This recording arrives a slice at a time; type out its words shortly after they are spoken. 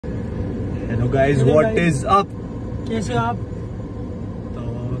Hello guys, what is up? कैसे आप? तो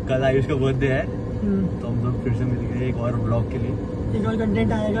कल आयुष का बर्थडे है, तो हम लोग फिर से मिल गए एक और व्लॉग के लिए। एक और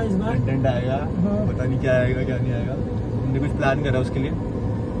कंटेंट आएगा इस बार। कंटेंट आएगा, पता नहीं क्या आएगा क्या नहीं आएगा। हमने कुछ प्लान करा उसके लिए,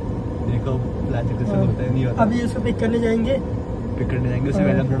 देखो प्लान कैसे होता है नहीं होता। अभी उसको पिक करने जाएंगे, उससे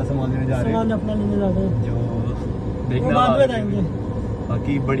पहले हम थोड़ा सामान लेने जा रहे हैं, सामान अपना लेने जा रहे हैं, जो देखना बाद में जाएंगे।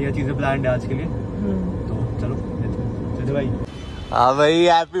 बाकी बढ़िया चीजें प्लान है आज के लिए, तो चलो चलो भाई। हाँ भाई,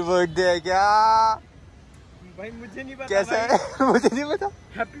 हैप्पी बर्थडे है क्या भाई? मुझे नहीं पता कैसा है। मुझे नहीं पता।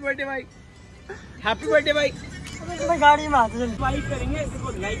 हैप्पी बर्थडे भाई, हैप्पी बर्थडे भाई। गाड़ी में आते लाइक करेंगे,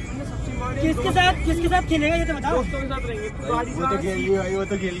 देखो लाइक करना सबसे इम्पोर्टेंट। किसके साथ खेलेगा ये तो बताओ। दोस्तों के साथ रहेंगे। गाड़ी वो तो खेल गई भाई, वो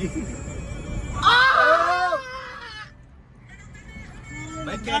तो खेल गई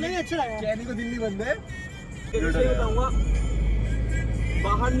भाई। गाने भी अच्छा लगा। कहने को दिल नहीं बंद है। बताऊंगा,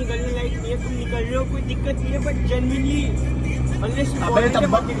 बाहर निकलने लायक नहीं है, तुम निकल रहे हो कोई दिक्कत नहीं है, बट जेन्युइनली मत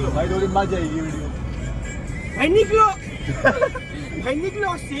निकलो भाई, 2 दिन बाद जाएगी वीडियो। भाई निकलो भाई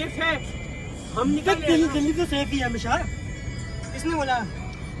निकलो, सेफ है। हम निकल दिल्ली तो सेफ ही है हमेशा। किसने बोला?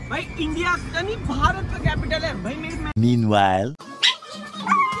 भाई इंडिया का नहीं, भारत का कैपिटल है भाई। मेरी Meanwhile,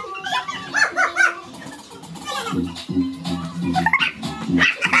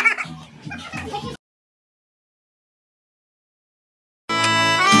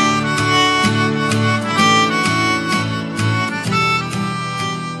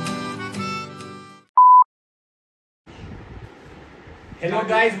 hello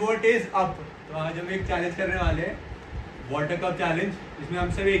guys, what is up? तो आज हम एक चैलेंज करने वाले हैं, वाटर कप चैलेंज। इसमें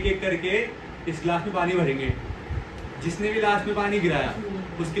हम सब एक एक करके इस गिलास में पानी भरेंगे। जिसने भी लास्ट में पानी गिराया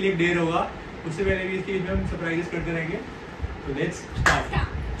उसके लिए एक डेयर होगा। उससे पहले भी इसके हम सरप्राइजेस करते रहेंगे। तो लेट्स स्टार्ट।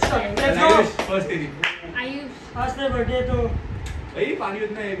 फर्स्ट तेरी आयुष आज तेरा बर्थडे, तो भाई पानी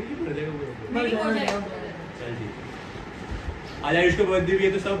उतना है भी भर जाएगा। चल ठीक। आज आयुष का बर्थडे भी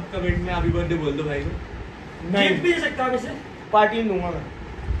है, तो सब कमेंट में हैप्पी बर्थडे बोल दो भाई को। गिफ्ट भी दे सकता हूं, वैसे पार्टी दूंगा मैं।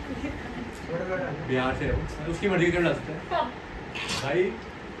 बिहार से है, उसकी मर्जी कर सकता है भाई।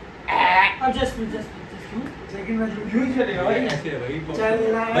 अब जस्ट सेकंड में क्यों चलेगा भाई? ऐसे है भाई, चल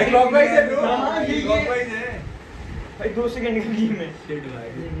भाई क्लॉकवाइज है ब्रो। हां ये क्लॉकवाइज है भाई। 2 सेकंड की गेम है। शिट भाई,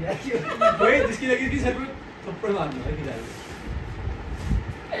 भाई जिसकी लगी थी सर पे थप्पड़ मारना भाई खिला दे।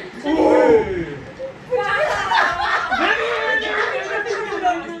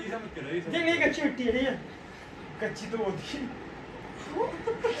 देख एक अच्छी मिट्टी है, ठीक है? कच्ची तो होती है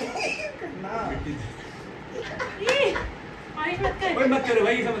ना। भाई मत करो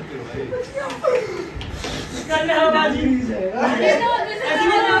भाई, ऐसा मत करो भाई। कर ले बाजी।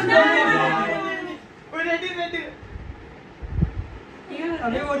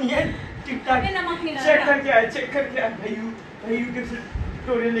 अबे वो नहीं है, टिक-टॉक चेक करके आए, चेक करके आए भाई। यूट्यूब से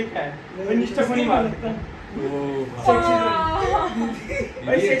ट्यूटोरियल लेके आए भाई। निष्ठा को नहीं मार सकता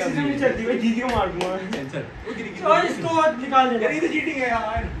भाई, सेक्सी से नहीं चलती भाई। दीदी को मार दूंगा मैं। और इसको निकाल दे। यार ये तो चीटिंग है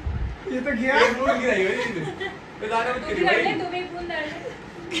यार, ये तो गया रोड गिराई भाई। तो ज़्यादा मत करिए भाई। तो भी बूंद डाल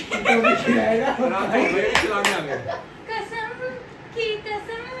तो भी खिलाएगा। रात को भाई चलाने आ गए। कसम की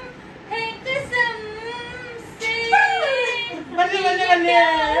कसम है, कसम से बल्ले बल्ले बल्ले।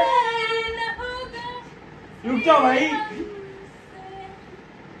 रुक जाओ भाई।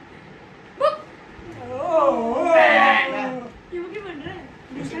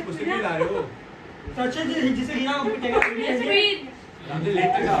 उससे क्यों ला रहे हो? अच्छा जिसे गिरा वो पिटेगा।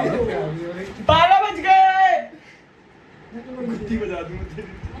 12 बज गए। गुत्ती बजा दूं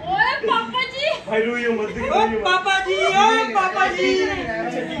तेरी। ओए पापा जी, भाई रोइयो मत। ओ पापा जी, ओ पापा जी।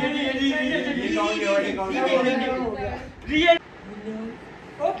 रियल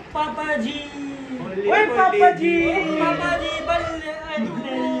ओ पापा जी, ओए पापा जी, पापा जी बल्ले।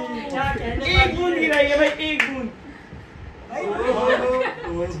 क्या कहने? एक बूंद गिराई है भाई, एक बूंद।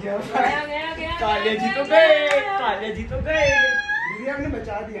 गया। काले जी तो गए, काले जी तो गए। दीदी आपने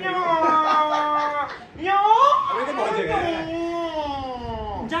बचा दिया। अबे तो बहुत जगह है।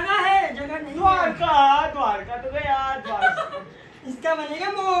 जगह है, जगह नहीं। द्वारका तो गया। द्वारका इसका बनेगा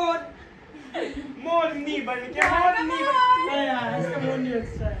मोर। मोर नहीं बन के, मोर नहीं बन यार, इसका मोर नहीं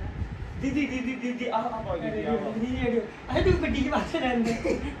अच्छा है। दीदी दीदी दीदी आ दीदी। अरे तू बड्डी की बात से रहने दे।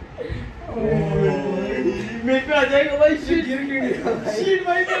 मेरे पे आ जाएगा भाई। शीट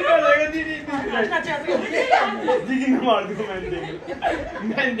भाई पे आ जाएगा। दीदी दीदी मैं मार दूंगा।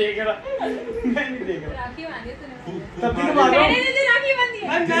 मैं देख रहा, मैं नहीं देख रहा। राखी बांधी तूने? तब भी तो मारो। मैंने दीदी राखी बांधी है।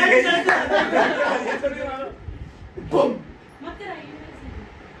 मैं बम मत कराइए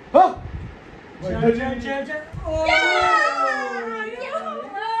हां। चल ओ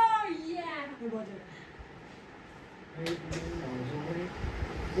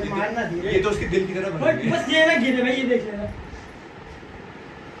ये मारना धीरे। ये तो उसके दिल की तरह बन गई। बस ये ना गिरे भाई, ये देख लेना।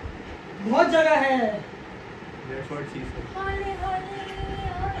 बहुत जगह है।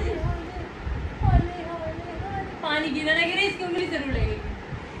 पानी गिरा ना गिरे इसकी उंगली जरूर लगेगी।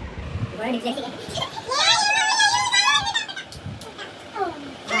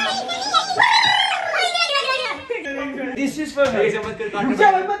 This is for me. समझ कर काटना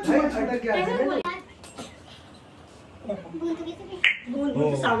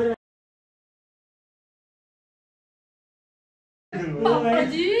पापा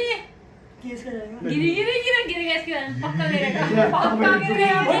जी केस का जाएगा। गिरेगा इसके बाद पक्का गिरेगा। पक्का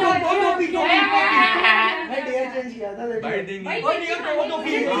गिरेगा। मैं डेयर चेंज किया था लेकिन बाइट देंगे। भाई, और ये वो तो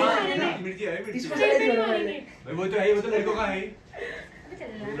फिर मिर्ची है इसको चले छोड़ो पहले। भाई वो तो है, वो तो लड़कों का है।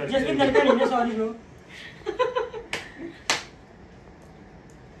 जस्ट लड़का नहीं है, सॉरी ब्रो।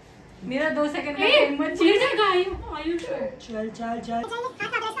 मेरा 2 सेकंड का टाइम मत चीज जगह आयुष चल चल चल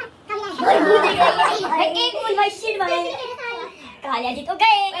एक फुल वाइट शीट वाले कालिया जी तो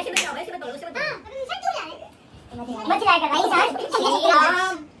गए। ऐसे बताओ मत लाएगा भाई सर। श्री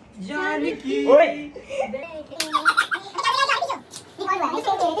राम जानकी। ओए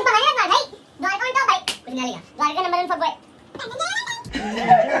द्वारका नंबर 1 फॉर बॉय।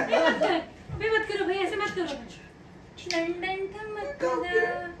 मत करो भाई, ऐसे मत करो। लंदन का मत करो।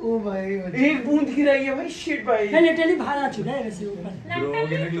 ओ भाई एक बूंद गिराई है भाई। शिट भाई मैं लिटरली बाहर आ चुका है वैसे ऊपर। ब्रो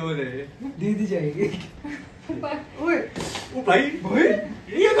कितने क्लोज है। दीदी जाएगी। ओए ओ भाई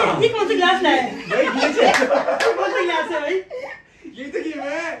ये कहां? ये कौन सा ग्लास लाया है? भाई ये कौन सा ग्लास है भाई? ये तो गेम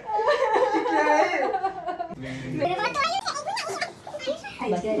है। क्या है? मेरे बात तो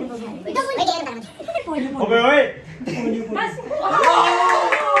अबे ओए बस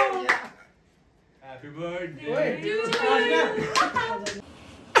हैप्पी बर्थडे।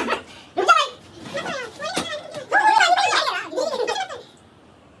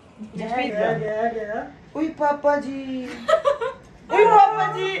 गया। ओए पापा जी। ओए पापा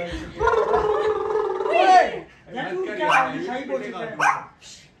जी। ओए यार तू क्या शाही बोल रहा है?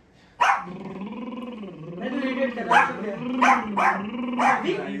 मैं तो इडियट कर रहा हूं।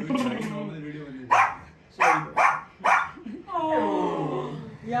 नॉर्मल वीडियो बन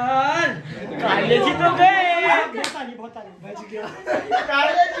यार काले जी तो गए। बहुत ताली बच गया।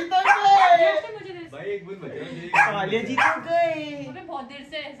 काले जी तो गए। मुझे दे। भाई एक बूंद बचा। काले जी तो गए। अबे बहुत देर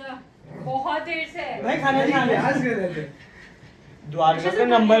से ऐसा, बहुत देर से। भाई खाना नहीं खाना। द्वारका का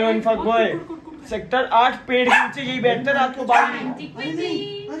नंबर 1 फॉर बॉय। सेक्टर 8 पेड़ के नीचे यही बैठते रात को 12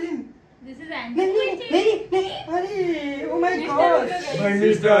 Antiquity. This is नहीं antiquity. अरे ओ माय गॉड।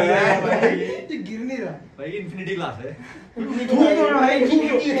 मिस्टर है भाई। ये गिर नहीं रहा। भाई इन्फिनिटी क्लास है।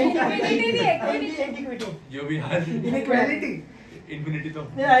 जो भी हाल इनइक्वालिटी। इन्फिनिटी तो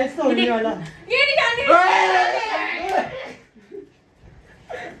ये आइस तो होने वाला। ये नहीं जानती।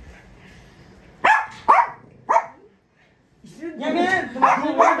 ये मैं तुम्हारे को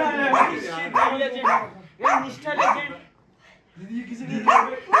बता रहा हूं। निष्ठा लेजेंड। दीदी किसी ने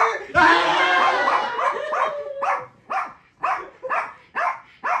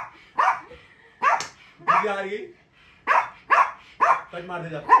दीदी आ रही कट मार दे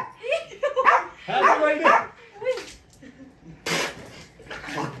जा। Happy birthday.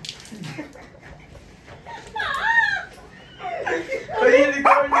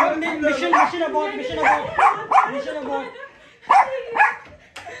 Mission abort.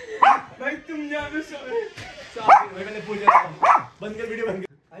 भाई तुम जानो भाई मैंने पूछा बंद कर वीडियो बंद कर।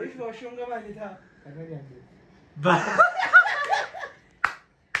 आयुष वॉशरूम का पानी था।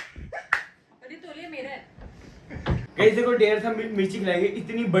 अरे तोलिए मेरा है। गाइस देखो ढेर सा मिर्ची खिलाएंगे।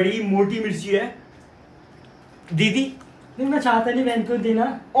 इतनी बड़ी मोटी मिर्ची है दीदी। नहीं मैं चाहता नहीं बहन को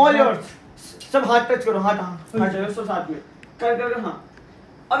देना। All yours. सब हाथ टच करो। हाथ चलो सब साथ में कर हाँ।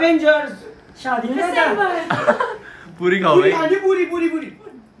 अवेंजर्स। शादी में क्या? पूरी खाओ भाई। पूरी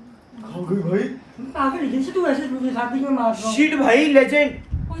खाओ गई भाई। पागल लेकिन से तू ऐसे खाती में मार रहा है। शिट भाई लेजेंड।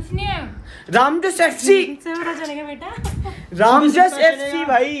 कुछ नहीं है। रामजस एफसी। से पता चलेगा बेटा। रामजस एफसी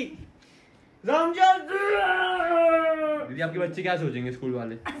भाई। रामजस। दीदी आपके बच्चे क्या सोचेंगे स्कूल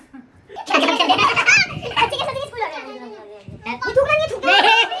वाले?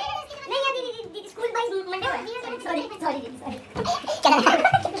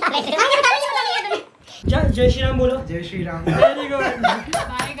 जय श्री राम बोलो। जय Shri Ram. Very good.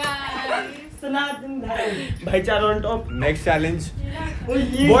 Bye guys. सनातन भाईचारा on top. Next challenge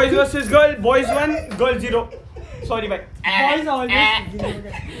boys versus girl. Boys 1 girl 0। Sorry भाई। Boys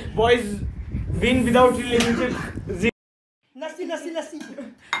always boys win without relationship. Lassi lassi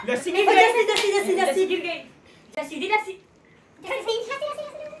गिर गई।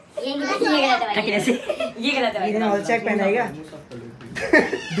 ये गलत है दीदी ऑल चेक पहनाएगा।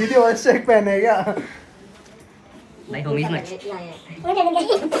 दीदी और चेक पहनेगा। भाई होमीज मत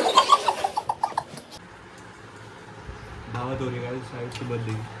दावत हो रही है साइड से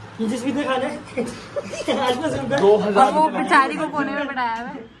बदली। ये जसमीत ने खाना है आज ना जूम कर 2000 वो बेचारी को कोने में बैठाया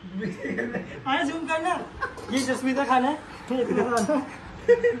है। आज जूम करना ये जसमीत का खाना है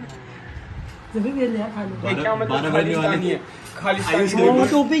जसमीत ले लिया खा लो। क्या मतलब 12 बजने वाले नहीं है खाली आयुष वो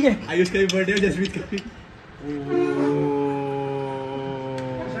टॉपिक है। आयुष का भी बर्थडे है, जसमीत का भी।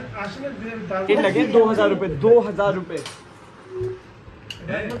 ये लगे 2000 रुपए 2000 रुपए।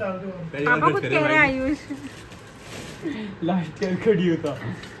 पापा कुछ कह रहे हैं आयुष। लास्ट ईयर खड़ी होता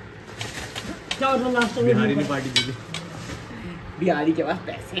क्या मतलब लास्ट टाइम बिहारी ने पार्टी दी थी। बिहारी के पास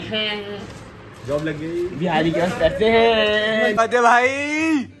पैसे हैं। जॉब लग गई। बिहारी के पास पैसे हैं। अरे भाई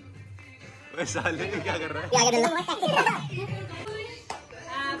ओए साले क्या कर रहा है?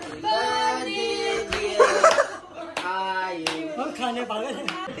 और खाने पागल है।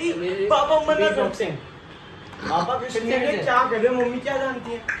 पापा मम्मी शौक से पापा कुछ नहीं क्या कर रहे मम्मी क्या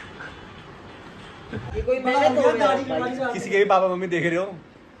जानती है। ये कोई किसी के भी पापा मम्मी देख रहे हो?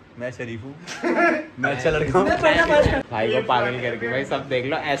 मैं शरीफ हूँ, मैं अच्छा लड़का हूँ। भाई को पागल करके भाई सब देख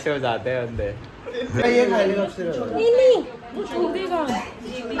लो ऐसे हो जाते हैं बंदे। ये खा लेगा नहीं वो छोड़ देगा।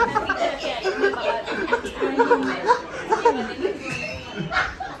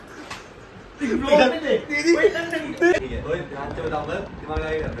 ठीक है ओए ध्यान से बताऊंगा, दिमाग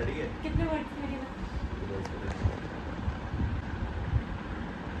लगाएगा ठीक है। कितने वर्ड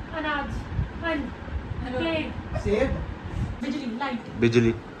अनाज अन प्लेट सेब बिजली लाइट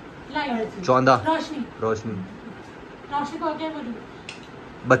बिजली, लाइट चौंधा, रोशनी रोशनी, रोशनी को क्या बोलूं?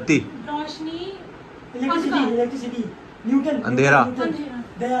 बत्ती, रोशनी इलेक्ट्रिसिटी न्यूटन अंधेरा, अंधेरा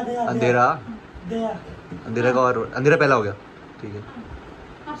दया दया अंधेरा, दया अंधेरा का और अंधेरा पहला हो गया ठीक है।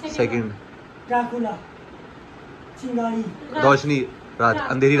 अब सेकंड ड्राकुला चिंगारी रोशनी, रात,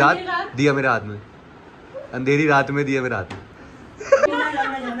 अंधेरी रात, अंधेरी रात। दिया मेरे हाथ में, अंधेरी रात में दिया मेरे हाथ में।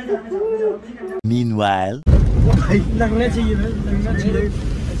 Meanwhile, लगना चाहिए भाई लगना चाहिए।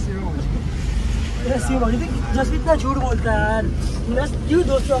 ऐसे बोली थी जसमीत इतना झूठ बोलता है यार। मैं क्यों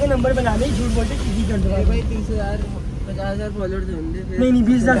दोस्तों का नंबर बनाने ही झूठ बोलते किसी कर दो भाई 30,000 50,000 फॉलोअर्स होंगे फिर नहीं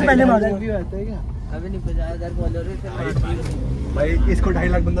 20,000 से पहले मांगा भी होता है क्या अभी नहीं 50,000 फॉलोअर्स भाई इसको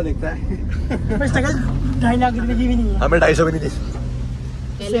 2.5 लाख बंदा देखता है। पर स्ट्रगल 2.5 लाख रुपए की भी नहीं है। हमें 250 भी नहीं दी।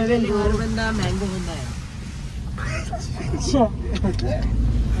 हर बंदा मैंगो बंदा है अच्छा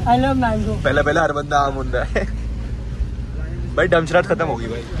आई लव मैंगो। पहले पहले हर बंदा आम होता है। भाई डमशराट खत्म होगी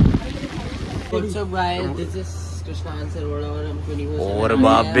भाई। What's up guys, this is Krishna answer और हम 24 और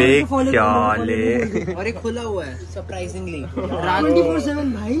बाबे क्या ले। और एक खुला हुआ है सरप्राइजिंगली रात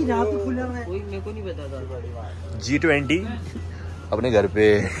 24/7 भाई रात को खुला हुआ है। कोई मेरे को नहीं पता था G20 अपने घर पे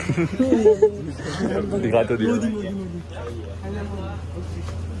दिखा तो दिया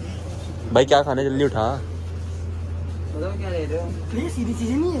भाई। क्या खाने जल्दी उठा। बताओ क्या ले रहे हो ये सीधी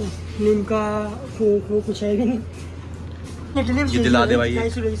चीजें नहीं है निमका कोक वो कुछ है भी नहीं। ये दिला दे भाई।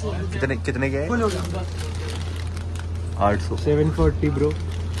 कितने कितने के हैं? 800 740 ब्रो।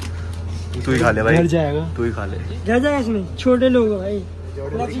 तू ही खा ले भाई, घर जाएगा तू ही खा ले। जा जाएगा इसमें छोटे लोग हो भाई।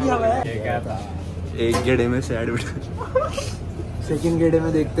 एक गेड़े में सैड बिठा सेकंड गेड़े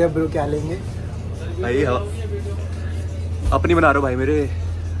में देखते हैं ब्रो क्या लेंगे। भाई अपनी बना रहा हूँ भाई मेरे।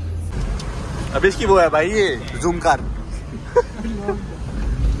 अब इसकी वो है भाई ये जूम कार।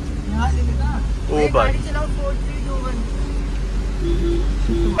 ओ भाई चलाओ 4 3 2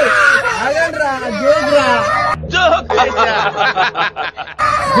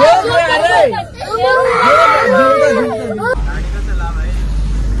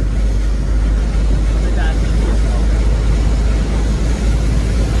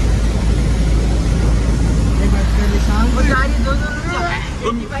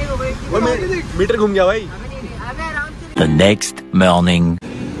 मीटर घूम गया भाई। the next morning.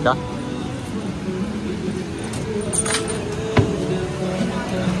 क्या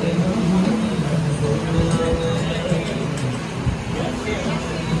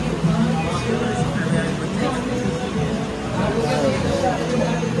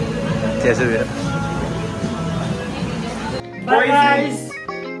कैसे भी है? Bye guys.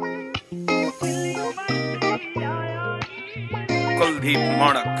 Kuldip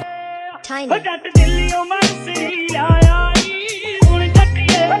Monak. Tiny. Delhi ओ मन से आया